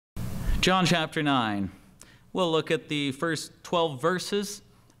John chapter 9. We'll look at the first 12 verses,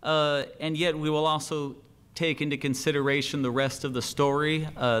 and yet we will also take into consideration the rest of the story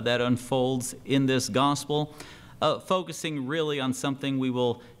that unfolds in this gospel, focusing really on something we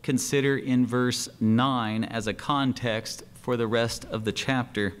will consider in verse 9 as a context for the rest of the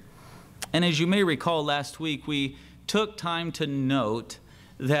chapter. And as you may recall, last week we took time to note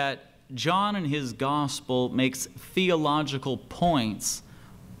that John in his gospel makes theological points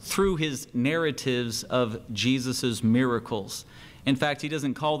through his narratives of Jesus' miracles. In fact, he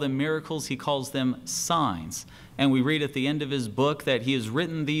doesn't call them miracles, he calls them signs. And we read at the end of his book that he has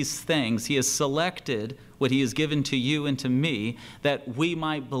written these things, he has selected what he has given to you and to me, that we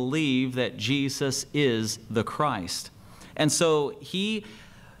might believe that Jesus is the Christ. And so he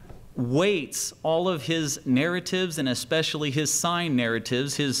weights all of his narratives, and especially his sign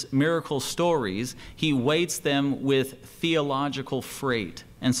narratives, his miracle stories, he weights them with theological freight.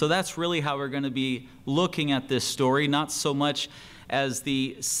 And so that's really how we're going to be looking at this story, not so much as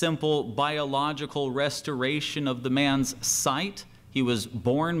the simple biological restoration of the man's sight. He was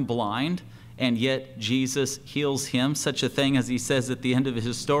born blind, and yet Jesus heals him. Such a thing, as he says at the end of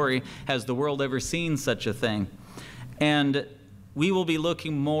his story, has the world ever seen such a thing? And we will be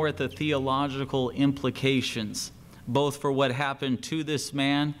looking more at the theological implications, both for what happened to this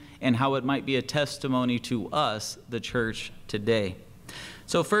man and how it might be a testimony to us, the church, today.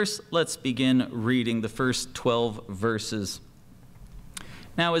 So first, let's begin reading the first 12 verses.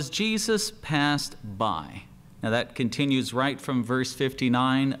 Now, as Jesus passed by, now that continues right from verse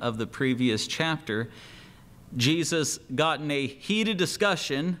 59 of the previous chapter, Jesus got in a heated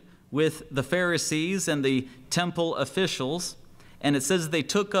discussion with the Pharisees and the temple officials, and it says they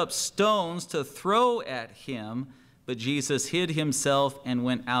took up stones to throw at him, but Jesus hid himself and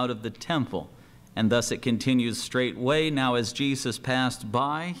went out of the temple. And thus it continues straightway. Now as Jesus passed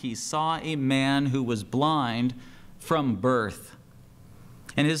by, he saw a man who was blind from birth.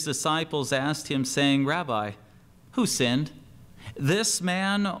 And his disciples asked him, saying, Rabbi, who sinned, this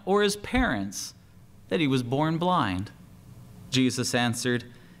man or his parents, that he was born blind? Jesus answered,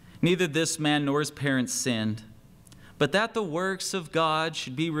 neither this man nor his parents sinned, but that the works of God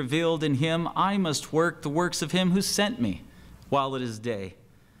should be revealed in him. I must work the works of him who sent me while it is day.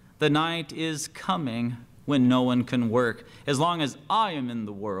 The night is coming when no one can work. As long as I am in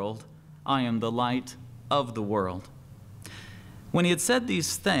the world, I am the light of the world. When he had said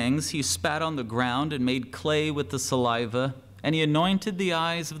these things, he spat on the ground and made clay with the saliva, and he anointed the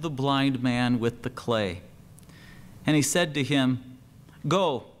eyes of the blind man with the clay. And he said to him,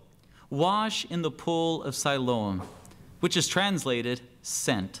 go, wash in the pool of Siloam, which is translated,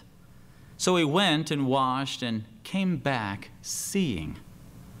 sent. So he went and washed and came back seeing.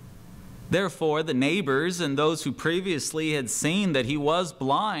 Therefore, the neighbors and those who previously had seen that he was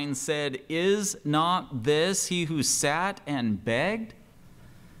blind said, is not this he who sat and begged?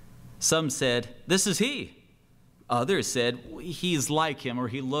 Some said, this is he. Others said, he's like him, or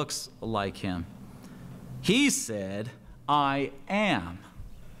he looks like him. He said, I am.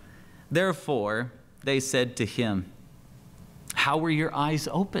 Therefore, they said to him, how were your eyes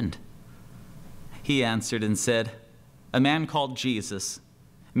opened? He answered and said, a man called Jesus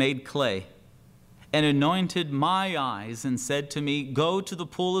made clay and anointed my eyes and said to me, go to the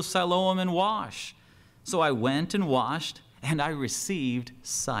pool of Siloam and wash. So I went and washed, and I received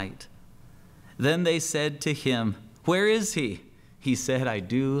sight. Then they said to him, where is he? He said, I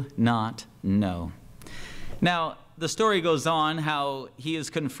do not know. Now, the story goes on how he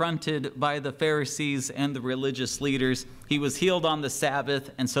is confronted by the Pharisees and the religious leaders. He was healed on the Sabbath,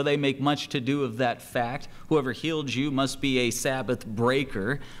 and so they make much to do of that fact. Whoever healed you must be a Sabbath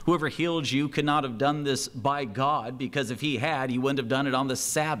breaker. Whoever healed you could not have done this by God, because if he had, he wouldn't have done it on the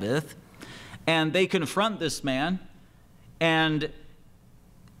Sabbath. And they confront this man, and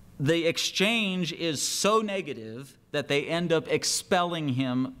the exchange is so negative that they end up expelling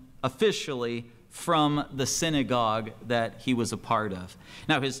him officially from the synagogue that he was a part of.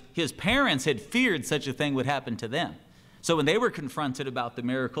 Now, his parents had feared such a thing would happen to them. So when they were confronted about the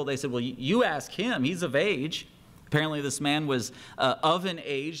miracle, they said, well, you ask him, he's of age. Apparently this man was of an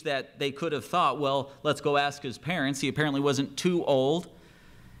age that they could have thought, well, let's go ask his parents. He apparently wasn't too old.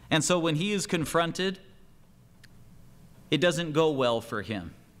 And so when he is confronted, it doesn't go well for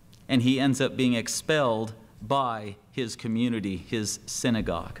him. And he ends up being expelled by his community, his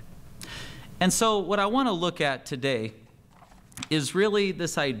synagogue. And so what I want to look at today is really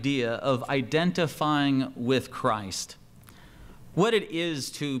this idea of identifying with Christ. What it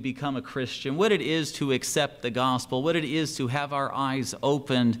is to become a Christian, what it is to accept the gospel, what it is to have our eyes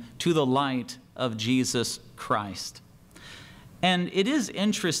opened to the light of Jesus Christ. And it is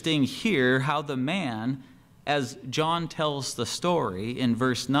interesting here how the man, as John tells the story in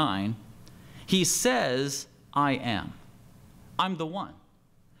verse 9, he says, I am. I'm the one.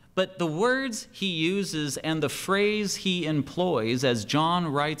 But the words he uses and the phrase he employs as John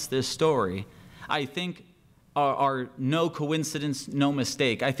writes this story, I think are no coincidence, no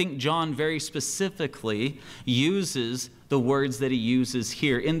mistake. I think John very specifically uses the words that he uses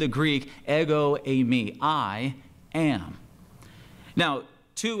here. In the Greek, ego eimi, I am. Now,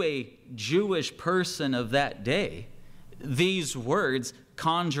 to a Jewish person of that day, these words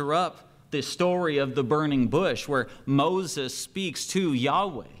conjure up the story of the burning bush where Moses speaks to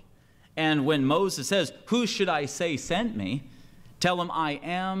Yahweh. And when Moses says, who should I say sent me? Tell him, I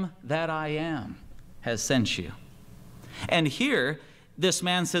am that I am has sent you. And here, this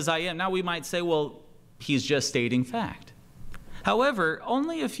man says, I am. Now we might say, well, he's just stating fact. However,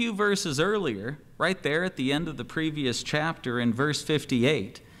 only a few verses earlier, right there at the end of the previous chapter in verse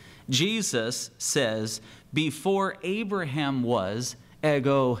 58, Jesus says, before Abraham was,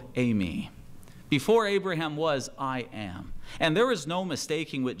 ego eimi. Before Abraham was, I am. And there is no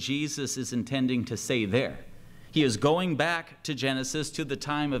mistaking what Jesus is intending to say there. He is going back to Genesis, to the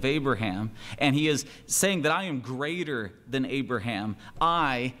time of Abraham, and he is saying that I am greater than Abraham.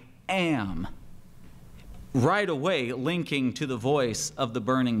 I am. Right away linking to the voice of the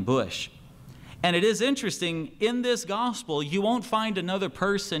burning bush. And it is interesting, in this gospel, you won't find another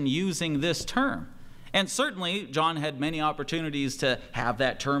person using this term. And certainly, John had many opportunities to have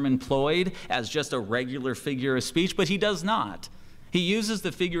that term employed as just a regular figure of speech, but he does not. He uses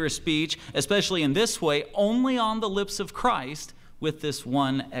the figure of speech, especially in this way, only on the lips of Christ, with this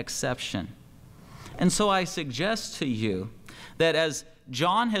one exception. And so I suggest to you that as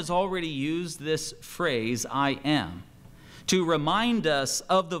John has already used this phrase, I am, to remind us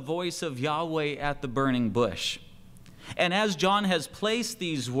of the voice of Yahweh at the burning bush. And as John has placed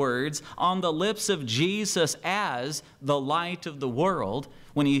these words on the lips of Jesus as the light of the world,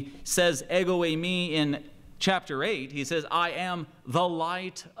 when he says, ego eimi in chapter 8, he says, I am the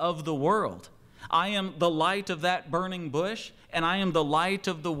light of the world. I am the light of that burning bush, and I am the light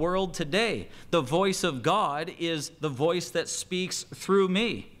of the world today. The voice of God is the voice that speaks through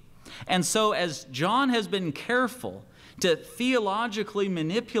me. And so as John has been careful to theologically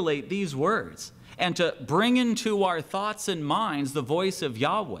manipulate these words, and to bring into our thoughts and minds the voice of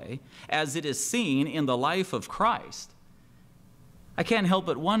Yahweh as it is seen in the life of Christ, I can't help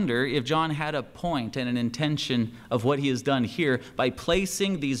but wonder if John had a point and an intention of what he has done here by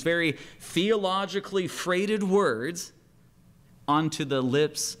placing these very theologically freighted words onto the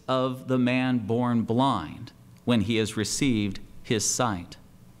lips of the man born blind when he has received his sight.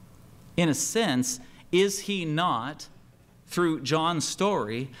 In a sense, is he not, through John's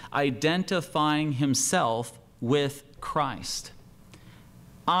story, identifying himself with Christ?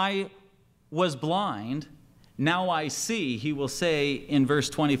 I was blind, now I see, he will say in verse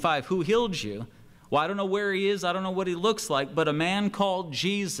 25. Who healed you? Well, I don't know where he is, I don't know what he looks like, but a man called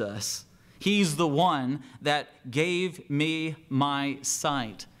Jesus, he's the one that gave me my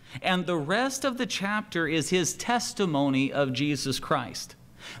sight. And the rest of the chapter is his testimony of Jesus Christ.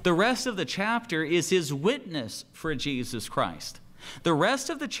 The rest of the chapter is his witness for Jesus Christ. The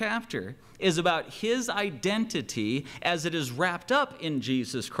rest of the chapter is about his identity as it is wrapped up in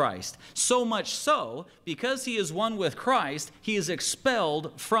Jesus Christ. So much so, because he is one with Christ, he is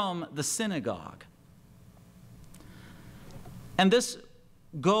expelled from the synagogue. And this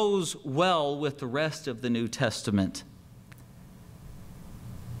goes well with the rest of the New Testament.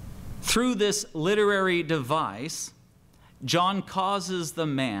 Through this literary device, John causes the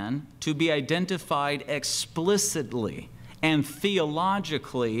man to be identified explicitly and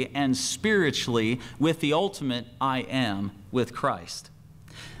theologically and spiritually with the ultimate I am with Christ.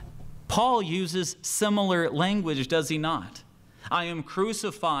 Paul uses similar language, does he not? I am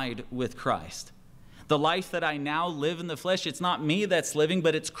crucified with Christ. The life that I now live in the flesh, it's not me that's living,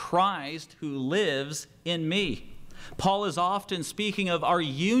 but it's Christ who lives in me. Paul is often speaking of our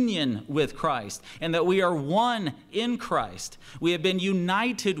union with Christ and that we are one in Christ. We have been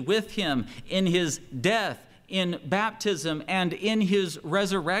united with him in his death, in baptism, and in his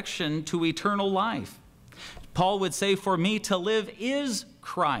resurrection to eternal life. Paul would say, for me to live is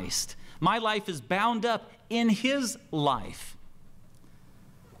Christ. My life is bound up in his life.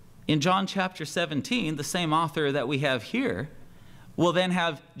 In John chapter 17, the same author that we have here will then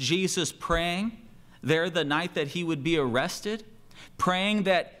have Jesus praying there the night that he would be arrested, praying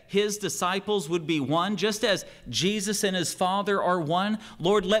that his disciples would be one, just as Jesus and his Father are one.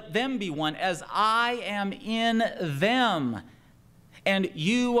 Lord, let them be one as I am in them, and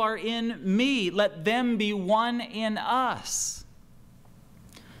you are in me. Let them be one in us.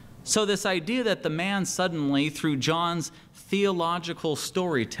 So this idea that the man suddenly, through John's theological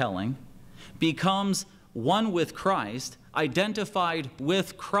storytelling, becomes one with Christ, identified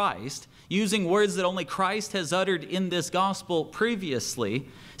with Christ, using words that only Christ has uttered in this gospel previously,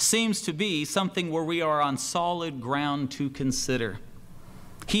 seems to be something where we are on solid ground to consider.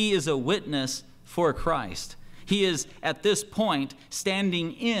 He is a witness for Christ. He is, at this point,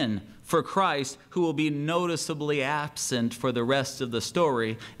 standing in for Christ, who will be noticeably absent for the rest of the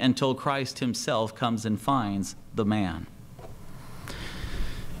story until Christ himself comes and finds the man.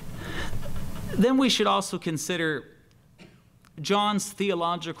 Then we should also consider John's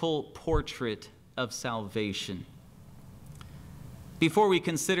theological portrait of salvation before we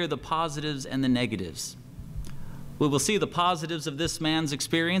consider the positives and the negatives. We will see the positives of this man's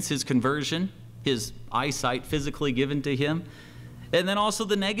experience, his conversion, his eyesight physically given to him, and then also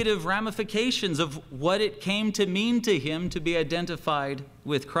the negative ramifications of what it came to mean to him to be identified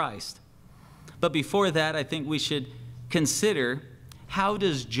with Christ. But before that, I think we should consider, how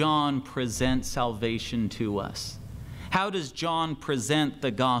does John present salvation to us? How does John present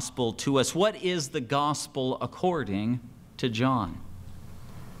the gospel to us? What is the gospel according to John?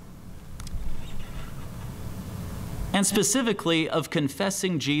 And specifically of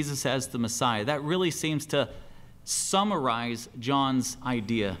confessing Jesus as the Messiah. That really seems to summarize John's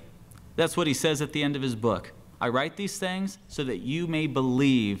idea. That's what he says at the end of his book. I write these things so that you may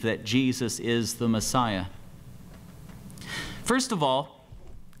believe that Jesus is the Messiah. First of all,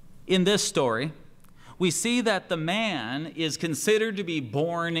 in this story, we see that the man is considered to be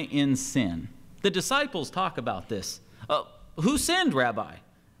born in sin. The disciples talk about this. Who sinned, Rabbi?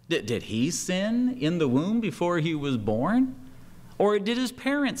 Did he sin in the womb before he was born? Or did his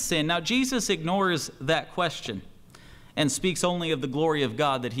parents sin? Now, Jesus ignores that question and speaks only of the glory of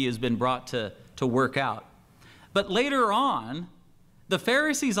God that he has been brought to work out. But later on, the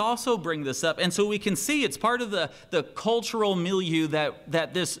Pharisees also bring this up, and so we can see it's part of the cultural milieu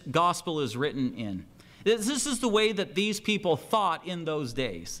that this gospel is written in. This is the way that these people thought in those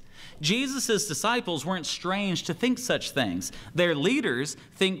days. Jesus' disciples weren't strange to think such things. Their leaders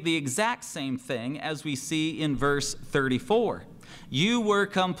think the exact same thing, as we see in verse 34. You were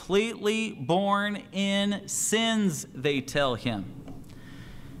completely born in sins, they tell him.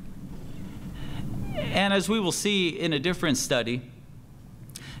 And as we will see in a different study,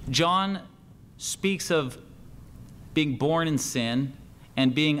 John speaks of being born in sin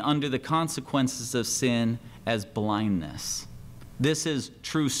and being under the consequences of sin as blindness. This is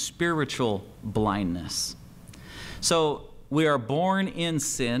true spiritual blindness. So we are born in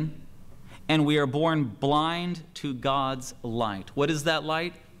sin, and we are born blind to God's light. What is that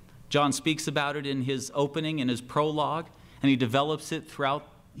light? John speaks about it in his opening, in his prologue, and he develops it throughout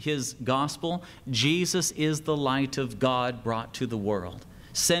his gospel. Jesus is the light of God brought to the world,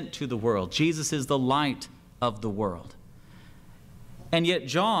 sent to the world. Jesus is the light of the world. And yet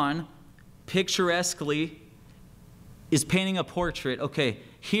John, picturesquely, is painting a portrait. Okay,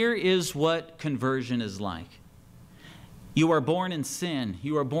 here is what conversion is like. You are born in sin.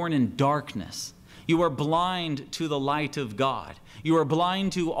 You are born in darkness. You are blind to the light of God. You are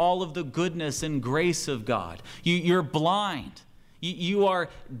blind to all of the goodness and grace of God. You're blind. You are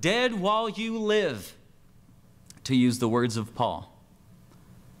dead while you live, to use the words of Paul.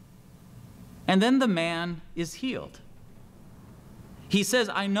 And then the man is healed. He says,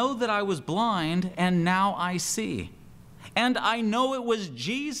 I know that I was blind, and now I see. And I know it was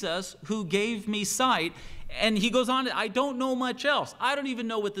Jesus who gave me sight. And he goes on, I don't know much else. I don't even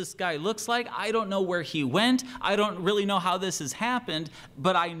know what this guy looks like. I don't know where he went. I don't really know how this has happened.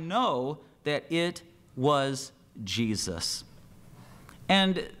 But I know that it was Jesus.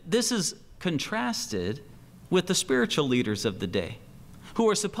 And this is contrasted with the spiritual leaders of the day, who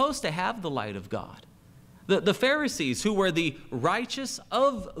are supposed to have the light of God. The Pharisees, who were the righteous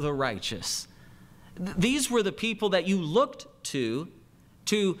of the righteous. These were the people that you looked to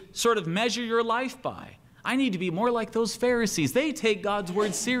sort of measure your life by. I need to be more like those Pharisees. They take God's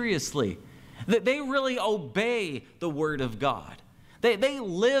word seriously. They really obey the word of God. They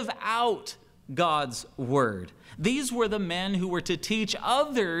live out God's word. These were the men who were to teach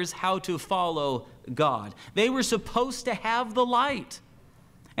others how to follow God. They were supposed to have the light.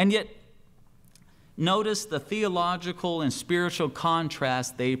 And yet, notice the theological and spiritual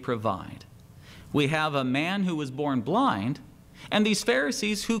contrast they provide. We have a man who was born blind, and these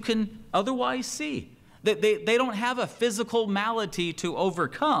Pharisees who can otherwise see. They don't have a physical malady to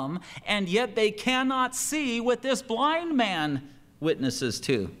overcome, and yet they cannot see what this blind man witnesses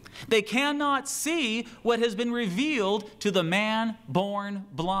to. They cannot see what has been revealed to the man born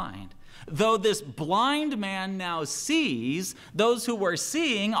blind. Though this blind man now sees, those who are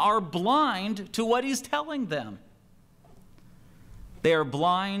seeing are blind to what he's telling them. They are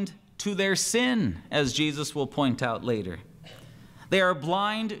blind to their sin, as Jesus will point out later. They are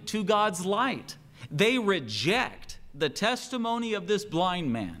blind to God's light. They reject the testimony of this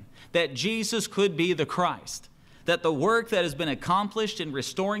blind man that Jesus could be the Christ, that the work that has been accomplished in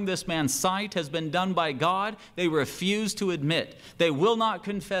restoring this man's sight has been done by God. They refuse to admit. They will not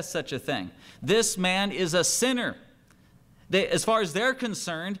confess such a thing. This man is a sinner. As far as they're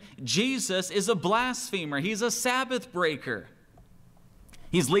concerned, Jesus is a blasphemer. He's a Sabbath breaker.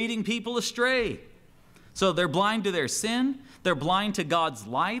 He's leading people astray. So they're blind to their sin. They're blind to God's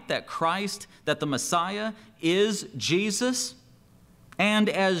light, that Christ, that the Messiah is Jesus. And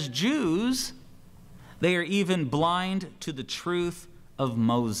as Jews, they are even blind to the truth of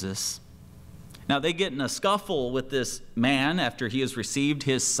Moses. Now they get in a scuffle with this man after he has received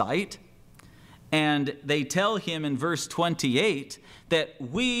his sight. And they tell him in verse 28 that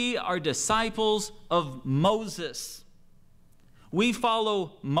we are disciples of Moses. We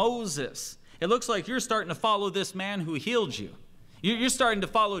follow Moses. It looks like you're starting to follow this man who healed you. You're starting to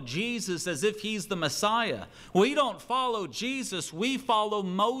follow Jesus as if he's the Messiah. We don't follow Jesus, we follow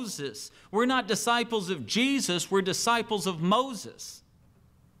Moses. We're not disciples of Jesus, we're disciples of Moses.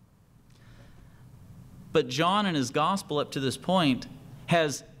 But John in his gospel up to this point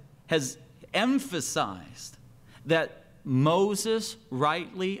has emphasized that Moses,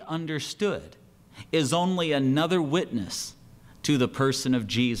 rightly understood, is only another witness to the person of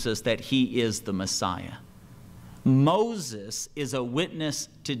Jesus, that he is the Messiah. Moses is a witness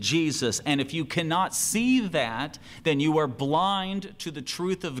to Jesus, and if you cannot see that, then you are blind to the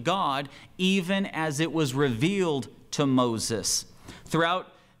truth of God, even as it was revealed to Moses.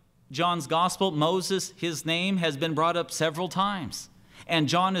 Throughout John's gospel, Moses, his name has been brought up several times. And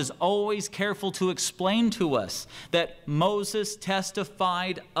John is always careful to explain to us that Moses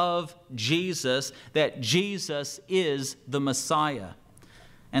testified of Jesus, that Jesus is the Messiah.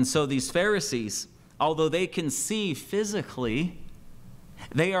 And so these Pharisees, although they can see physically,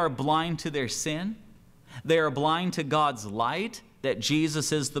 they are blind to their sin. They are blind to God's light, that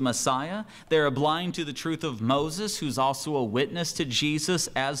Jesus is the Messiah. They are blind to the truth of Moses, who's also a witness to Jesus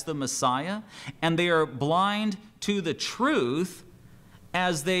as the Messiah. And they are blind to the truth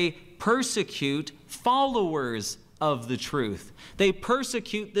as they persecute followers of the truth. They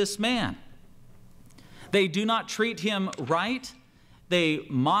persecute this man. They do not treat him right. They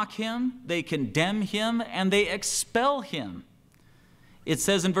mock him, they condemn him, and they expel him. It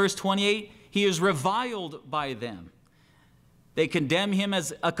says in verse 28, he is reviled by them. They condemn him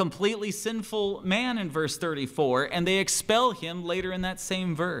as a completely sinful man in verse 34, and they expel him later in that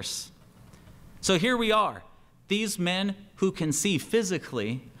same verse. So here we are. These men who can see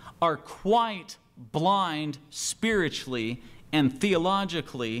physically are quite blind spiritually and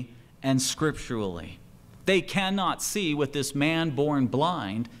theologically and scripturally. They cannot see what this man born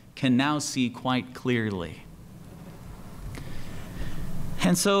blind can now see quite clearly.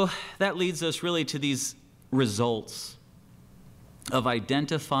 And so that leads us really to these results of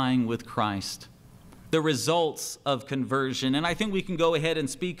identifying with Christ, the results of conversion. And I think we can go ahead and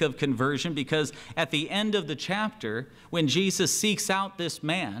speak of conversion, because at the end of the chapter, when Jesus seeks out this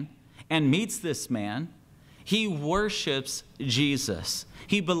man and meets this man, he worships Jesus.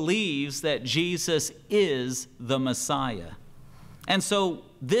 He believes that Jesus is the Messiah. And so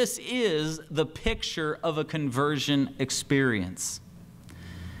this is the picture of a conversion experience.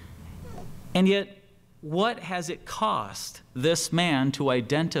 And yet, what has it cost this man to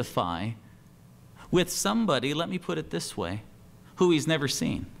identify with somebody, let me put it this way, who he's never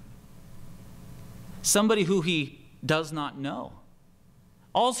seen? Somebody who he does not know.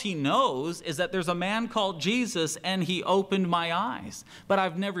 All he knows is that there's a man called Jesus and he opened my eyes. But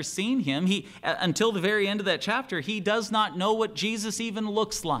I've never seen him. Until the very end of that chapter, he does not know what Jesus even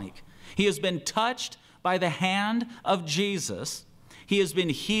looks like. He has been touched by the hand of Jesus. He has been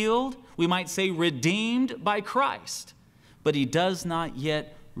healed, we might say redeemed by Christ. But he does not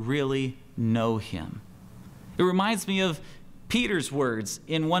yet really know him. It reminds me of Peter's words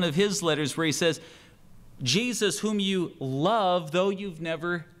in one of his letters where he says, Jesus whom you love, though you've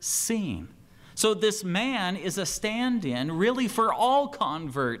never seen. So this man is a stand-in really for all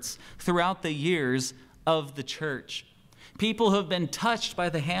converts throughout the years of the church. People who have been touched by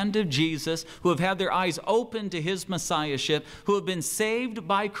the hand of Jesus, who have had their eyes open to his messiahship, who have been saved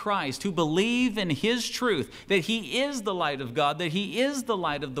by Christ, who believe in his truth, that he is the light of God, that he is the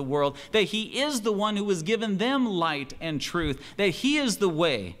light of the world, that he is the one who has given them light and truth, that he is the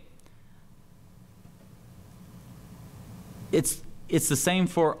way. it's the same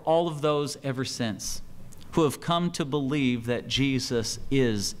for all of those ever since who have come to believe that Jesus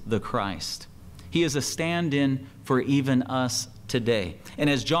is the Christ. He is a stand-in for even us today. And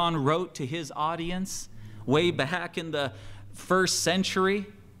as John wrote to his audience way back in the first century,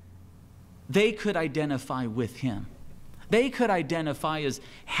 they could identify with him. They could identify as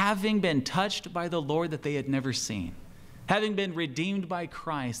having been touched by the Lord that they had never seen, having been redeemed by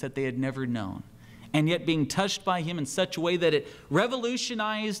Christ that they had never known, and yet being touched by him in such a way that it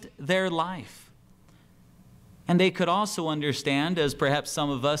revolutionized their life. And they could also understand, as perhaps some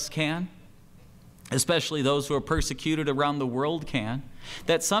of us can, especially those who are persecuted around the world can,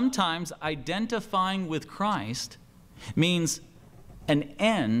 that sometimes identifying with Christ means an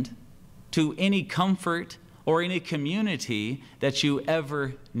end to any comfort or any community that you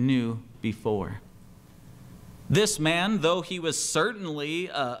ever knew before. This man, though he was certainly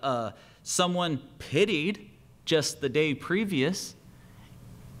someone pitied just the day previous,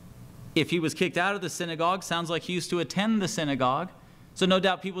 if he was kicked out of the synagogue, sounds like he used to attend the synagogue. So no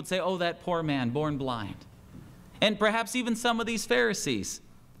doubt people would say, oh, that poor man, born blind. And perhaps even some of these Pharisees,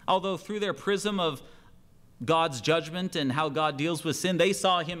 although through their prism of God's judgment and how God deals with sin, they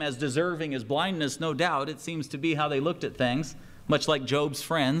saw him as deserving his blindness, no doubt. It seems to be how they looked at things, much like Job's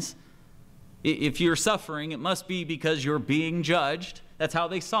friends. If you're suffering, it must be because you're being judged. That's how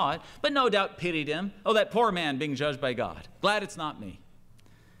they saw it. But no doubt pitied him. Oh, that poor man being judged by God. Glad it's not me.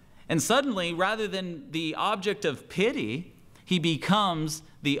 And suddenly, rather than the object of pity, he becomes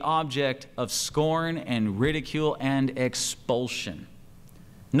the object of scorn and ridicule and expulsion.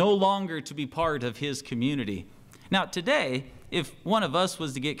 No longer to be part of his community. Now today, if one of us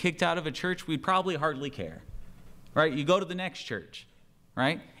was to get kicked out of a church, we'd probably hardly care, right? You go to the next church,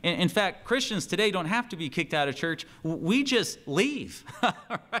 right? In fact, Christians today don't have to be kicked out of church. We just leave,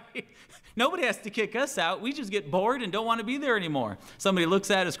 right? Nobody has to kick us out. We just get bored and don't want to be there anymore. Somebody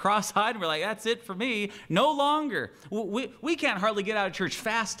looks at us cross-eyed and we're like, that's it for me. No longer. We can't hardly get out of church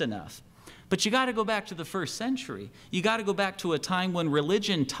fast enough. But you got to go back to the first century. You got to go back to a time when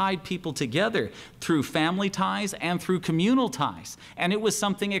religion tied people together through family ties and through communal ties. And it was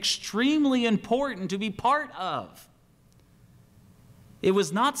something extremely important to be part of. It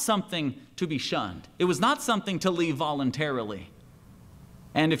was not something to be shunned. It was not something to leave voluntarily.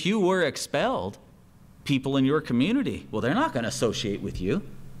 And if you were expelled, people in your community, well, they're not going to associate with you.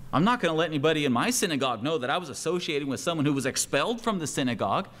 I'm not going to let anybody in my synagogue know that I was associating with someone who was expelled from the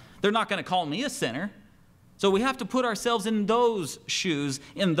synagogue. They're not going to call me a sinner. So we have to put ourselves in those shoes,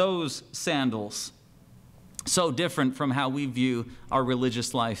 in those sandals. So different from how we view our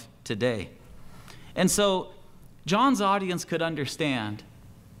religious life today. And so John's audience could understand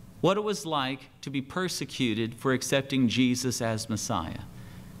what it was like to be persecuted for accepting Jesus as Messiah.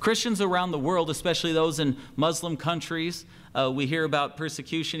 Christians around the world, especially those in Muslim countries, we hear about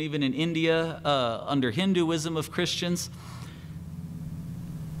persecution even in India under Hinduism of Christians.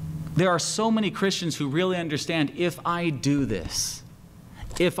 There are so many Christians who really understand, if I do this,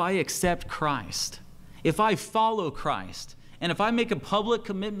 if I accept Christ, if I follow Christ, and if I make a public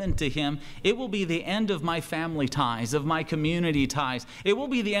commitment to him, it will be the end of my family ties, of my community ties. It will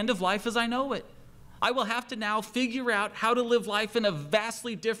be the end of life as I know it. I will have to now figure out how to live life in a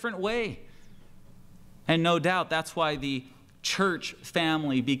vastly different way. And no doubt that's why the church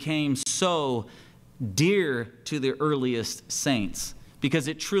family became so dear to the earliest saints, because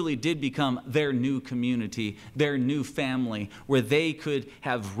it truly did become their new community, their new family, where they could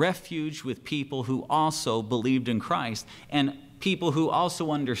have refuge with people who also believed in Christ and people who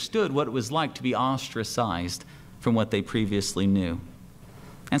also understood what it was like to be ostracized from what they previously knew.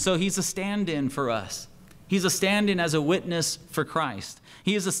 And so he's a stand-in for us. He's a stand-in as a witness for Christ.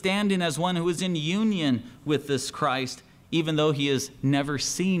 He is a stand-in as one who is in union with this Christ, even though he has never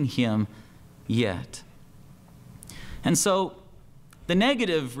seen him yet. And so the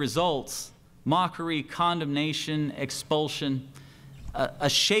negative results, mockery, condemnation, expulsion, a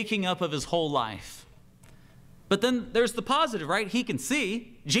shaking up of his whole life. But then there's the positive, right? He can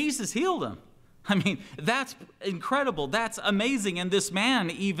see Jesus healed him. I mean, that's incredible. That's amazing. And this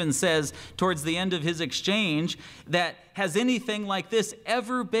man even says towards the end of his exchange that, has anything like this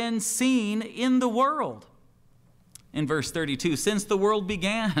ever been seen in the world? In verse 32, since the world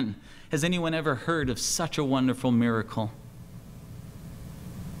began, has anyone ever heard of such a wonderful miracle?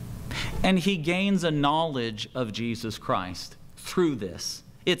 And he gains a knowledge of Jesus Christ through this.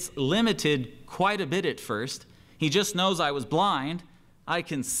 It's limited quite a bit at first. He just knows, I was blind, I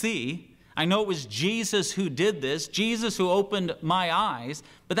can see. I know it was Jesus who did this, Jesus who opened my eyes,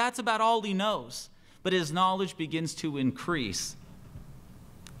 but that's about all he knows. But his knowledge begins to increase.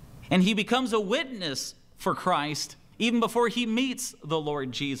 And he becomes a witness for Christ even before he meets the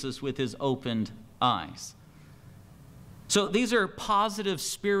Lord Jesus with his opened eyes. So these are positive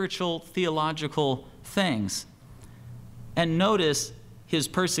spiritual theological things. And notice his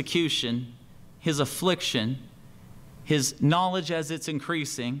persecution, his affliction, his knowledge as it's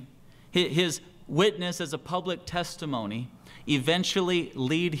increasing, his witness as a public testimony eventually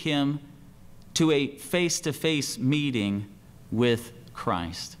lead him to a face-to-face meeting with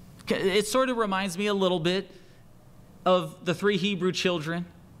Christ. It sort of reminds me a little bit of the three Hebrew children,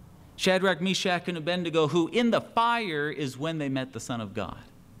 Shadrach, Meshach, and Abednego, who in the fire is when they met the Son of God.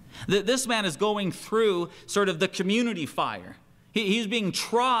 This man is going through sort of the community fire. He's being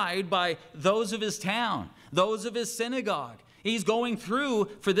tried by those of his town, those of his synagogue. He's going through,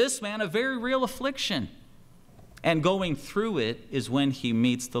 for this man, a very real affliction. And going through it is when he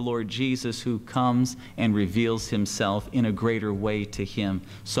meets the Lord Jesus, who comes and reveals himself in a greater way to him,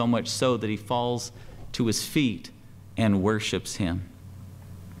 so much so that he falls to his feet and worships him.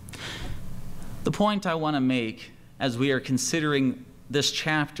 The point I want to make as we are considering this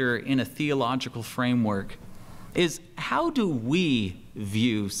chapter in a theological framework is, how do we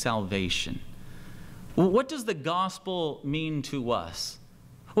view salvation? What does the gospel mean to us?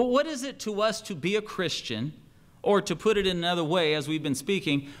 What is it to us to be a Christian? Or to put it in another way, as we've been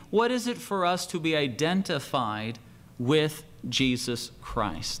speaking, what is it for us to be identified with Jesus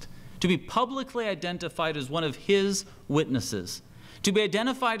Christ? To be publicly identified as one of his witnesses. To be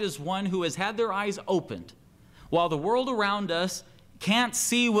identified as one who has had their eyes opened. While the world around us can't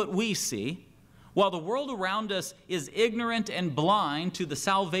see what we see, while the world around us is ignorant and blind to the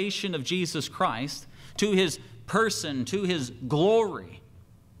salvation of Jesus Christ, to his person, to his glory,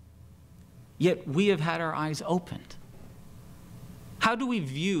 yet we have had our eyes opened. How do we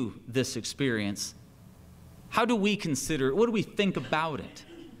view this experience? How do we consider it? What do we think about it?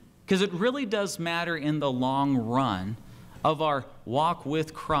 Because it really does matter in the long run of our walk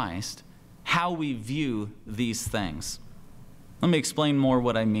with Christ, how we view these things. Let me explain more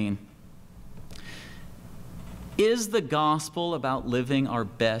what I mean. Is the gospel about living our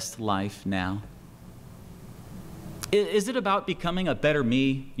best life now? Is it about becoming a better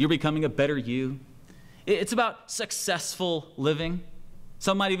me? You're becoming a better you? It's about successful living.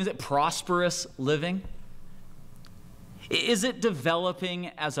 Some might even say prosperous living. Is it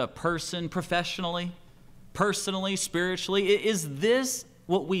developing as a person professionally, personally, spiritually? Is this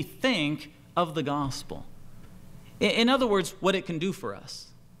what we think of the gospel? In other words, what it can do for us.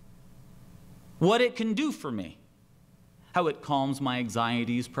 What it can do for me. How it calms my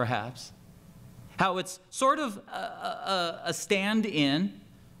anxieties, perhaps. How it's sort of a stand-in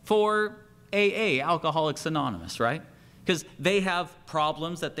for AA, Alcoholics Anonymous, right? Because they have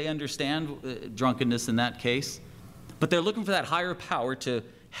problems that they understand, drunkenness in that case, but they're looking for that higher power to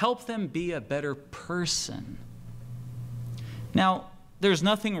help them be a better person. Now, there's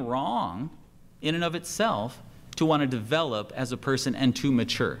nothing wrong in and of itself to want to develop as a person and to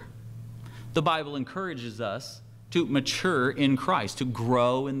mature. The Bible encourages us to mature in Christ, to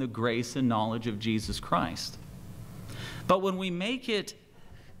grow in the grace and knowledge of Jesus Christ. But when we make it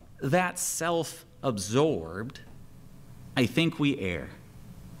that self-absorbed, I think we err.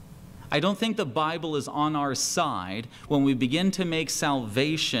 I don't think the Bible is on our side when we begin to make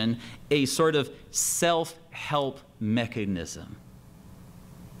salvation a sort of self-help mechanism.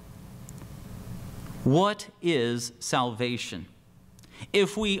 What is salvation?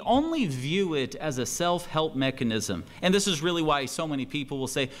 If we only view it as a self-help mechanism, and this is really why so many people will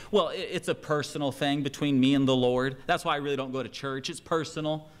say, well, it's a personal thing between me and the Lord. That's why I really don't go to church. It's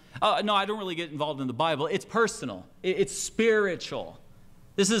personal. No, I don't really get involved in the Bible. It's personal. It's spiritual.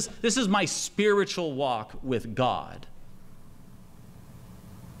 This is my spiritual walk with God.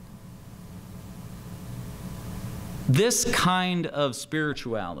 This kind of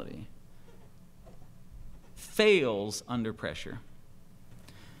spirituality fails under pressure.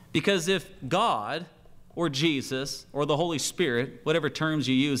 Because if God or Jesus or the Holy Spirit, whatever terms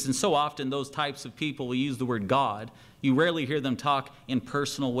you use, and so often those types of people will use the word God, you rarely hear them talk in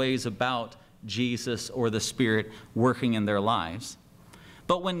personal ways about Jesus or the Spirit working in their lives.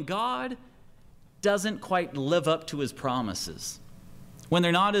 But when God doesn't quite live up to his promises, when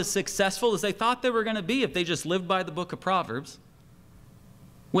they're not as successful as they thought they were going to be if they just lived by the book of Proverbs,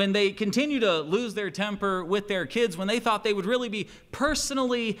 when they continue to lose their temper with their kids, when they thought they would really be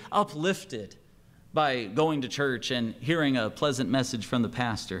personally uplifted by going to church and hearing a pleasant message from the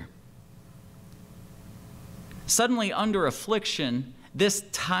pastor. Suddenly, under affliction, this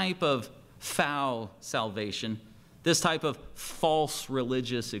type of foul salvation, this type of false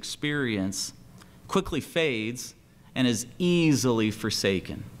religious experience quickly fades and is easily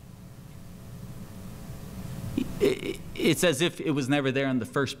forsaken. It's as if it was never there in the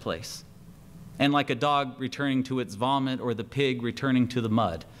first place. And like a dog returning to its vomit or the pig returning to the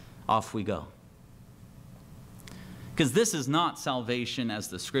mud, off we go. Because this is not salvation as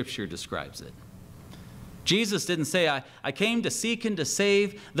the Scripture describes it. Jesus didn't say, I came to seek and to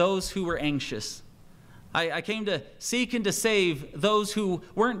save those who were anxious. I came to seek and to save those who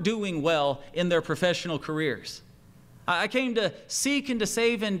weren't doing well in their professional careers. I came to seek and to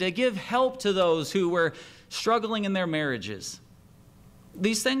save and to give help to those who were struggling in their marriages.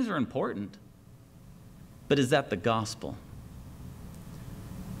 These things are important. But is that the gospel?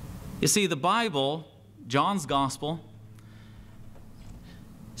 You see, the Bible, John's gospel,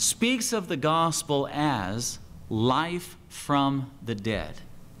 speaks of the gospel as life from the dead.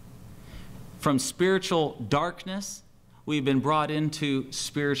 From spiritual darkness, we've been brought into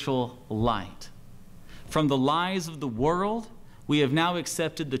spiritual light. From the lies of the world, we have now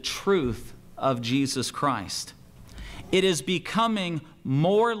accepted the truth of Jesus Christ. It is becoming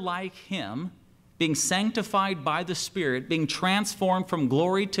more like Him, being sanctified by the Spirit, being transformed from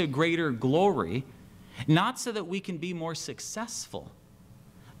glory to greater glory, not so that we can be more successful,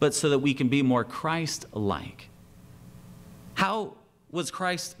 but so that we can be more Christ-like. How was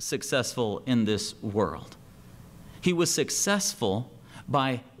Christ successful in this world? He was successful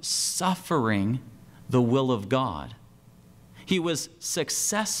by suffering the will of God. He was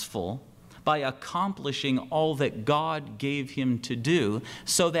successful by accomplishing all that God gave Him to do,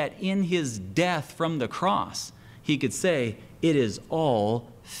 so that in His death from the cross, He could say, "It is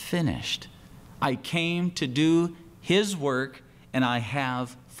all finished. I came to do His work, and I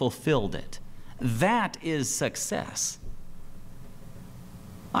have fulfilled it." That is success.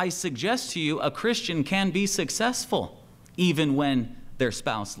 I suggest to you a Christian can be successful even when their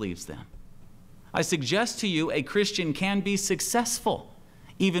spouse leaves them. I suggest to you a Christian can be successful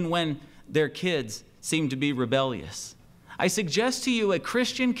even when their kids seem to be rebellious. I suggest to you a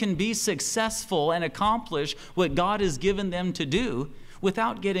Christian can be successful and accomplish what God has given them to do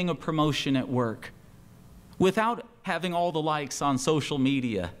without getting a promotion at work, without having all the likes on social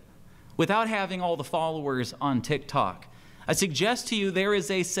media, without having all the followers on TikTok. I suggest to you there is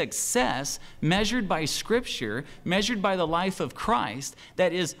a success measured by Scripture, measured by the life of Christ,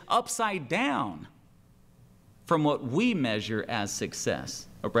 that is upside down from what we measure as success.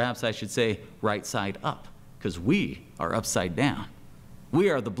 Or perhaps I should say right side up, because we are upside down. We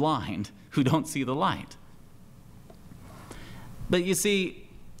are the blind who don't see the light. But you see,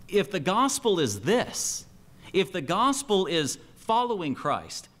 if the gospel is this, if the gospel is following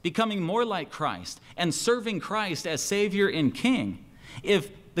Christ, becoming more like Christ, and serving Christ as Savior and King,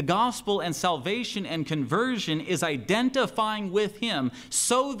 if the gospel and salvation and conversion is identifying with Him,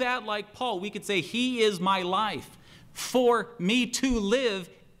 so that, like Paul, we could say, He is my life. For me to live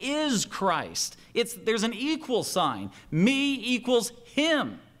is Christ. There's an equal sign. Me equals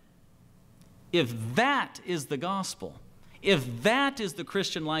Him. If that is the gospel, if that is the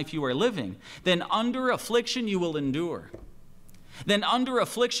Christian life you are living, then under affliction you will endure. Then under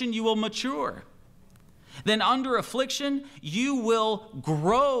affliction you will mature. Then under affliction you will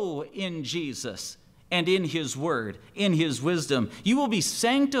grow in Jesus and in His Word, in His wisdom. You will be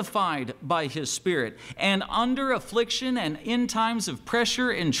sanctified by His Spirit. And under affliction and in times of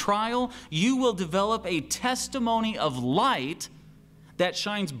pressure and trial, you will develop a testimony of light that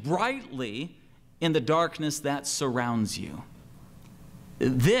shines brightly in the darkness that surrounds you.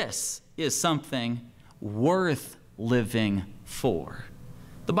 This is something worth living for.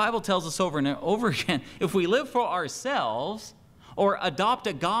 The Bible tells us over and over again, if we live for ourselves or adopt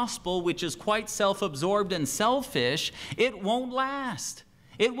a gospel which is quite self-absorbed and selfish, it won't last.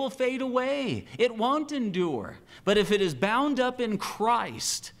 It will fade away. It won't endure. But if it is bound up in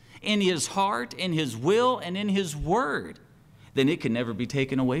Christ, in His heart, in His will, and in His Word, then it can never be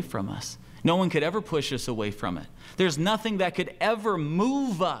taken away from us. No one could ever push us away from it. There's nothing that could ever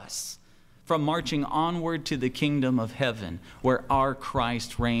move us from marching onward to the kingdom of heaven, where our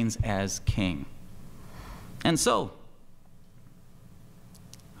Christ reigns as King. And so,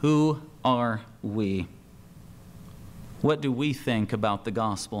 who are we? What do we think about the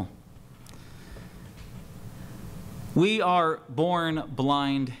gospel? We are born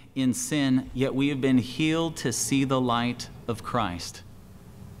blind in sin, yet we have been healed to see the light of Christ.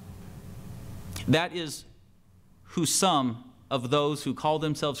 That is who some of those who call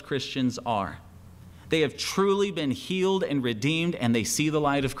themselves Christians are. They have truly been healed and redeemed, and they see the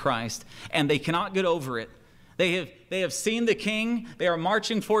light of Christ, and they cannot get over it. They have seen the King. They are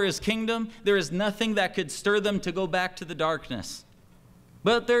marching for His kingdom. There is nothing that could stir them to go back to the darkness.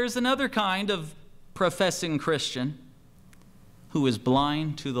 But there's another kind of professing Christian who is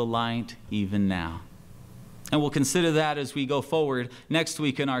blind to the light even now. And we'll consider that as we go forward next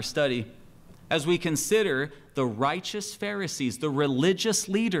week in our study, as we consider the righteous Pharisees, the religious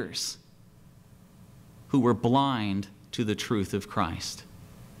leaders who were blind to the truth of Christ.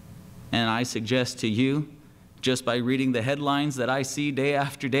 And I suggest to you, just by reading the headlines that I see day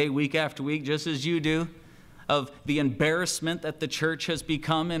after day, week after week, just as you do, of the embarrassment that the church has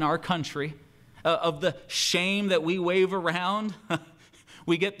become in our country, of the shame that we wave around.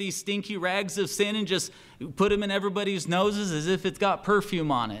 We get these stinky rags of sin and just put them in everybody's noses as if it's got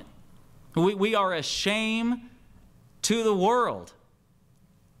perfume on it. We are a shame to the world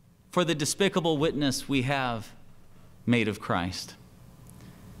for the despicable witness we have made of Christ.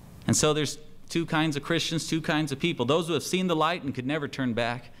 And so there's two kinds of Christians, two kinds of people. Those who have seen the light and could never turn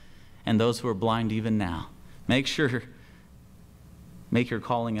back, and those who are blind even now. Make your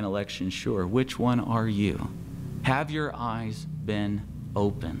calling and election sure. Which one are you? Have your eyes been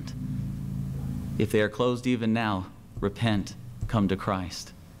opened? If they are closed even now, repent, come to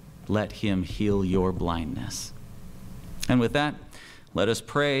Christ. Let him heal your blindness. And with that, let us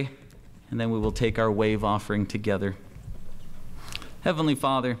pray, and then we will take our wave offering together. Heavenly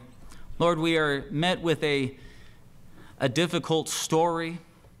Father, Lord, we are met with a difficult story.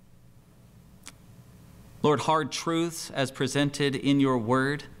 Lord, hard truths as presented in your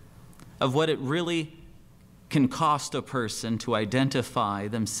word of what it really can cost a person to identify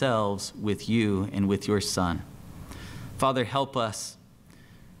themselves with you and with your Son. Father, help us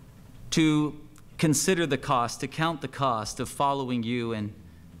to consider the cost, to count the cost of following you and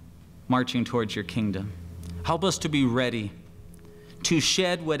marching towards your kingdom. Help us to be ready to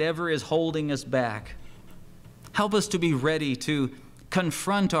shed whatever is holding us back. Help us to be ready to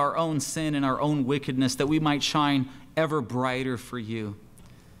confront our own sin and our own wickedness, that we might shine ever brighter for you.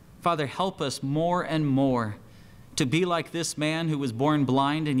 Father, help us more and more to be like this man who was born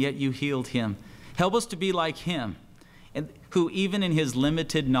blind and yet you healed him. Help us to be like him, and who even in his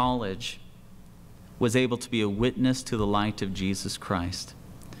limited knowledge was able to be a witness to the light of Jesus Christ.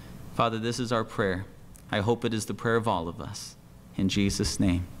 Father, this is our prayer. I hope it is the prayer of all of us. In Jesus'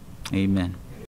 name, amen.